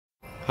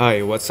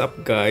Hi, what's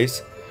up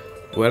guys?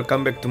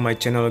 Welcome back to my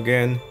channel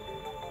again.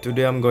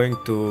 Today I'm going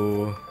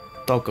to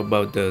talk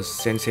about the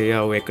Sensei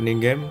Awakening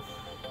game.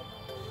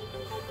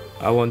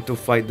 I want to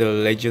fight the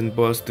legend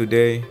boss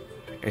today.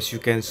 As you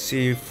can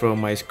see from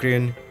my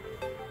screen,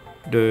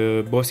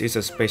 the boss is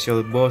a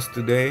special boss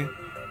today.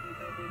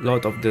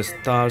 Lot of the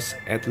stars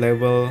at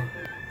level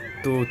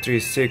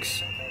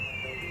 236.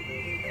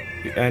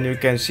 And you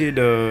can see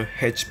the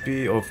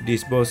HP of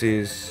this boss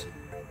is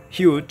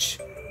huge.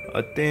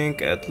 I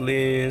think at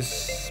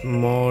least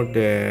more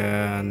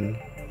than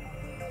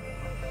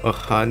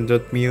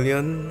 100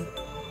 million.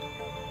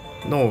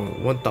 No,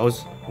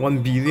 1,000,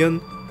 1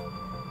 billion.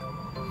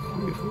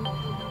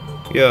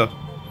 Yeah,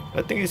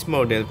 I think it's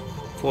more than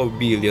 4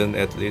 billion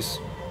at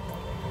least.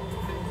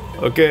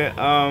 Okay,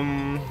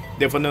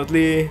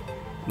 definitely,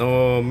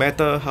 no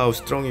matter how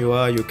strong you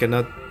are, you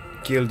cannot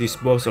kill this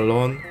boss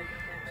alone.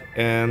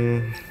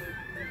 And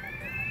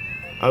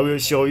I will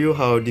show you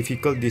how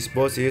difficult this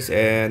boss is,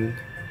 and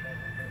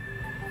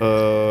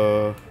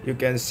you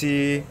can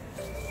see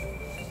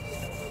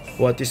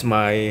what is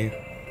my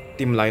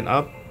team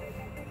lineup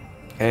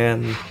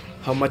and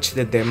how much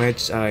the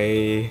damage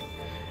I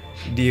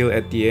deal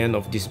at the end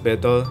of this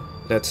battle.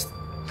 Let's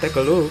take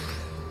a look.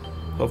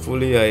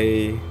 Hopefully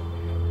I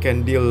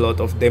can deal a lot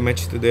of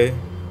damage today.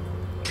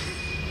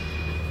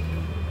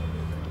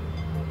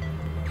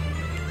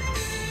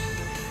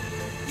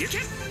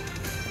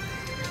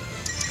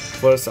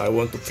 First I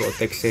want to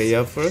protect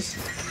Seiya first,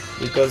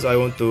 because I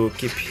want to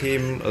keep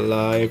him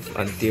alive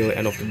until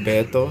end of the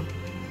battle.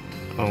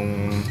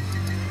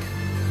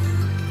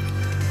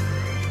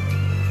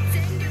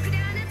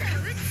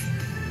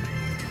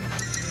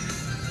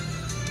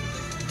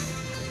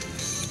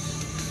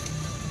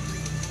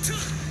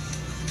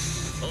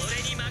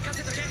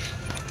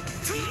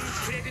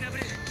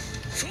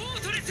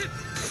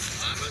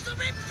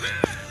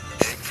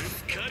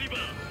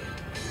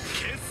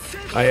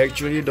 I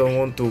actually don't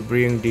want to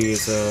bring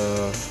this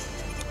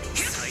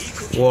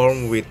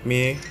worm with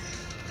me,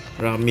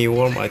 Rami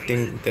worm, I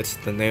think that's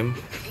the name,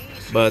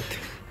 but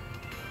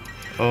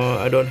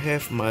I don't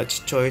have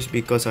much choice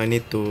because I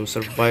need to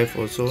survive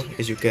also.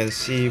 As you can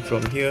see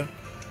from here,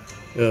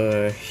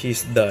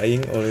 he's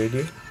dying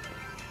already.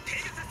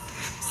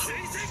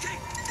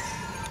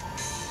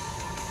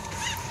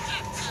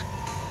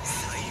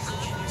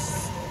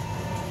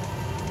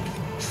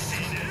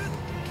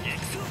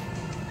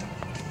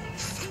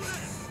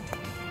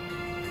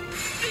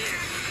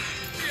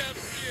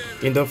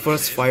 In the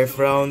first 5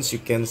 rounds, you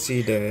can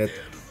see that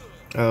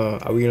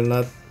I will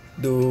not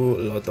do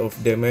a lot of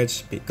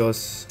damage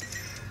because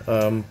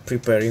I'm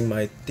preparing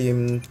my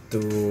team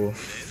to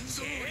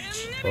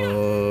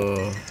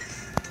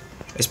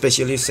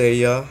especially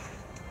Seiya.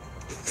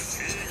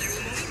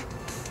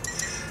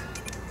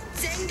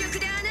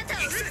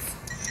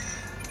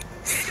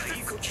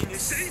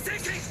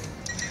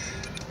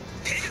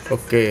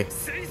 Okay,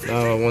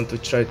 now I want to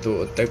try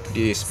to attack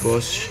this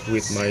boss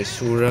with my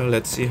Sura.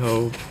 Let's see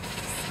how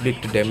big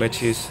the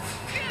damage is.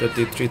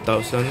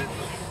 33,000,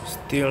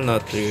 still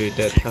not really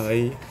that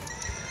high.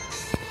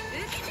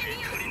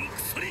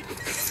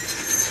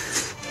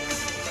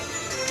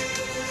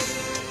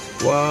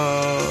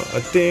 Wow, I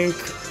think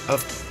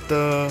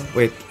after,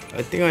 wait,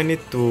 I think I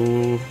need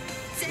to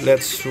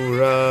let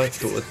Sura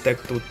to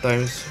attack 2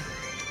 times.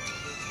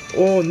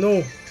 Oh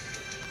no,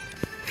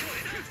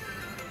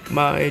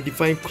 my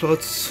Divine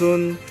Cloud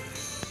soon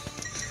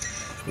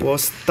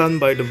was stunned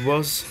by the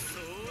boss.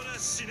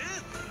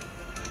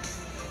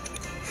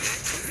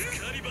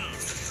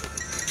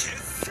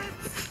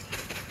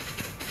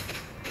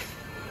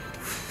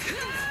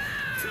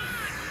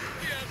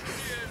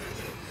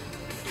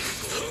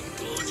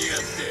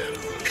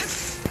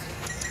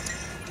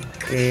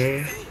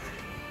 Okay,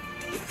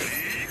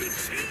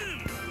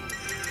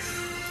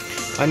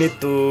 I need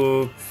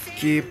to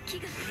keep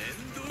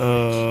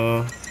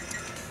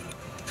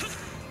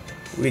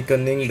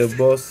weakening the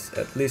boss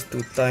at least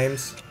 2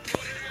 times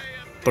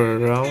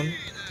per round.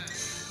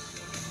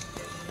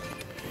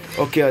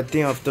 Okay, I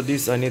think after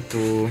this I need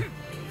to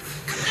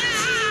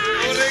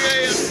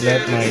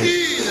let my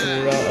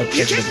Sura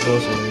attack the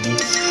boss already.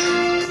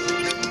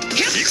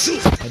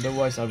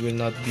 Otherwise I will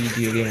not be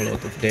dealing a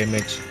lot of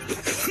damage.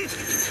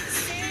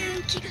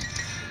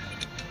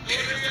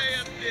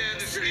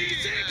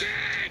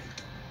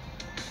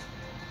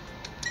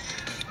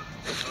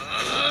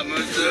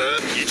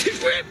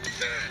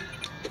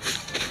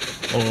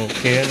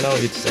 Okay, now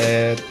it's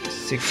at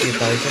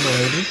 60,000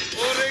 already.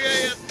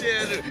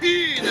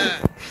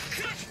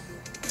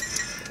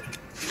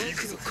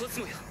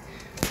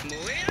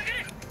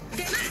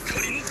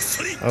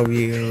 I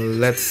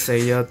will let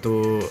Seiya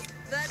to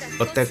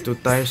attack 2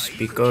 times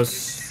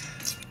because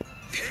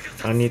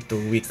I need to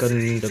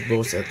weaken the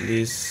boss at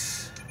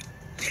least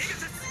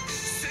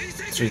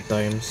 3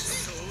 times.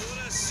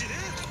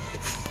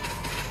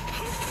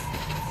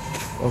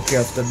 Okay,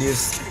 after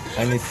this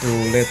I need to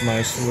let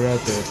my Sura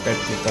to attack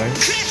 2 times.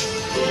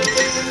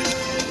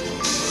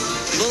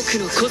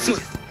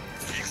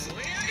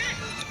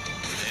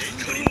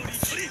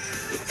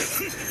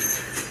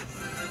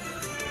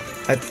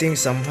 I think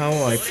somehow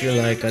I feel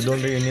like I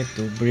don't really need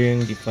to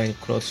bring Divine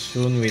Cross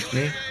soon with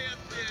me.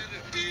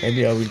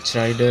 Maybe I will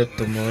try that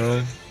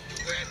tomorrow.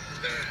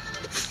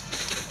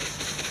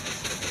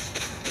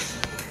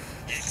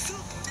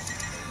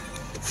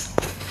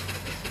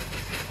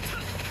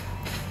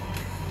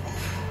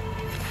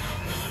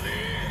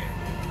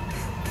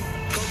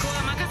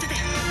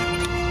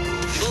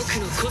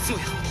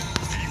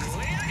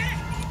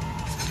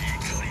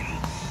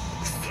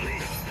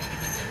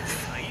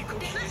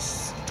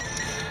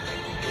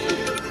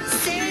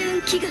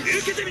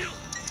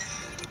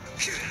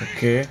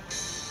 Okay.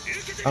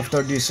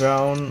 After this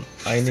round,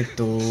 I need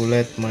to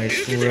let my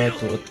Sura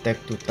to attack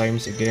 2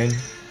 times again.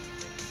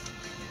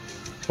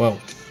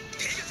 Wow,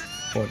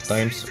 4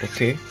 times,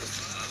 okay.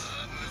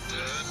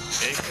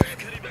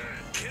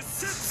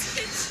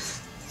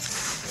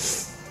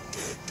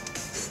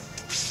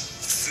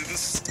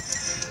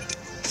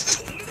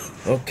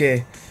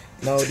 Okay,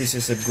 now this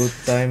is a good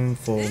time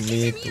for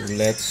me to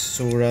let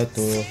Sura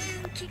to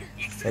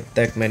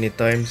attack many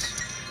times.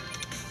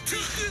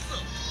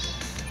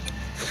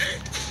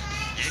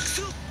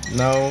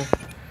 Now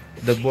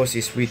the boss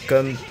is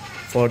weakened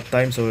 4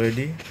 times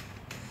already.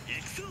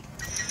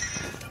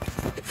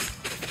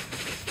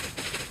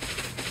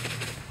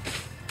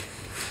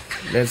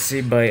 Let's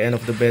see by end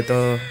of the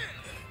battle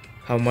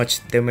how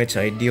much damage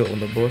I deal on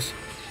the boss.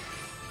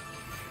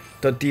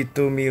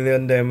 32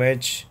 million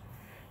damage.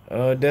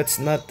 That's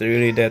not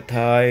really that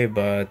high,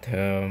 but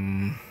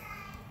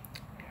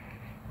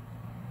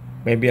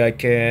maybe I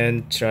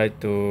can try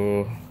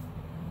to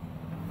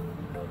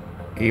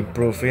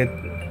improve it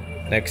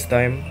next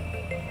time.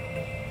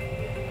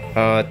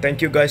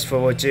 Thank you guys for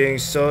watching.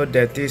 So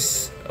that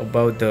is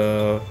about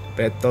the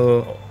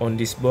battle on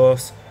this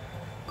boss.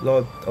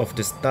 Lot of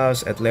the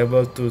stars at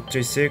level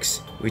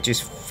 236, which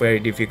is very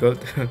difficult.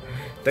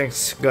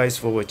 Thanks guys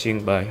for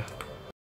watching. Bye.